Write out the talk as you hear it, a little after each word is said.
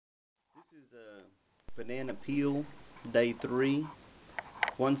is a banana peel, day 3.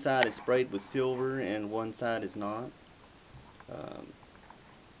 One side is sprayed with silver and one side is not.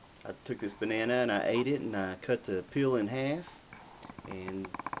 I took this banana and I ate it, and I cut the peel in half. And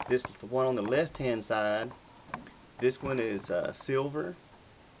this, the one on the left hand side, this one is silver.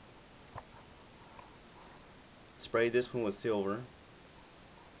 Sprayed this one with silver.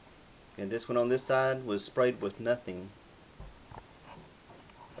 And this one on this side was sprayed with nothing.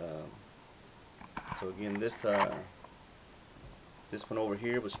 So again, this one over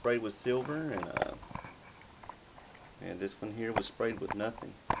here was sprayed with silver, and this one here was sprayed with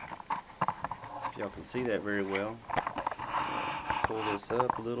nothing. If y'all can see that very well. Pull this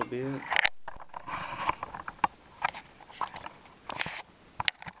up a little bit.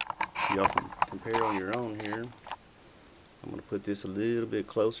 Y'all can compare on your own here. I'm going to put this a little bit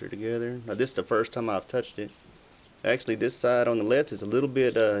closer together. Now this is the first time I've touched it. Actually, this side on the left is a little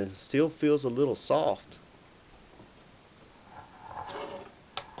bit, still feels a little soft.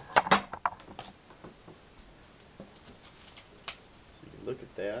 So you can look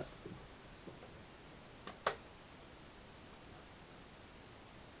at that.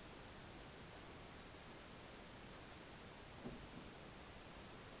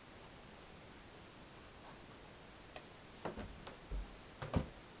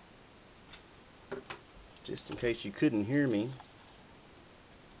 Just in case you couldn't hear me,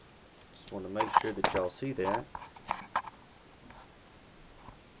 just want to make sure that y'all see that.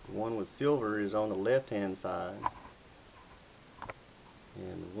 The one with silver is on the left hand side,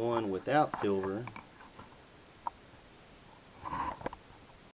 and the one without silver